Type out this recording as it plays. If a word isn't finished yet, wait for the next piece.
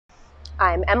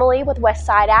I'm Emily with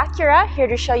Westside Acura, here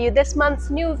to show you this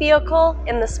month's new vehicle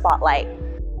in the spotlight.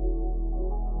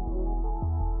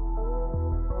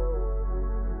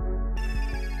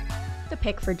 The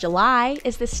pick for July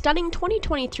is the stunning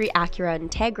 2023 Acura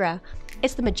Integra.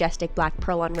 It's the Majestic black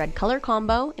pearl on red color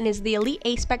combo and is the elite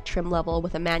A-Spec trim level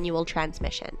with a manual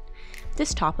transmission.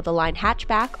 This top-of-the-line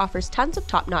hatchback offers tons of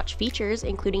top-notch features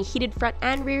including heated front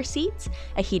and rear seats,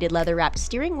 a heated leather-wrapped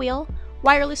steering wheel,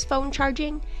 wireless phone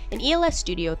charging, an ELS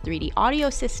Studio 3D audio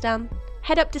system,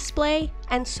 head-up display,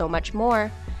 and so much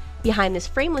more. Behind this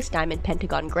frameless diamond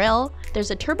pentagon grille,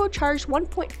 there's a turbocharged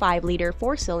 1.5-liter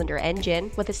 4-cylinder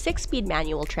engine with a 6-speed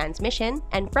manual transmission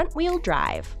and front-wheel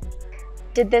drive.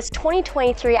 Did this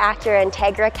 2023 Acura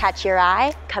Integra catch your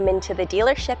eye? Come into the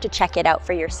dealership to check it out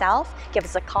for yourself. Give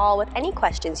us a call with any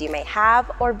questions you may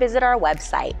have or visit our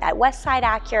website at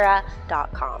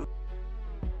westsideacura.com.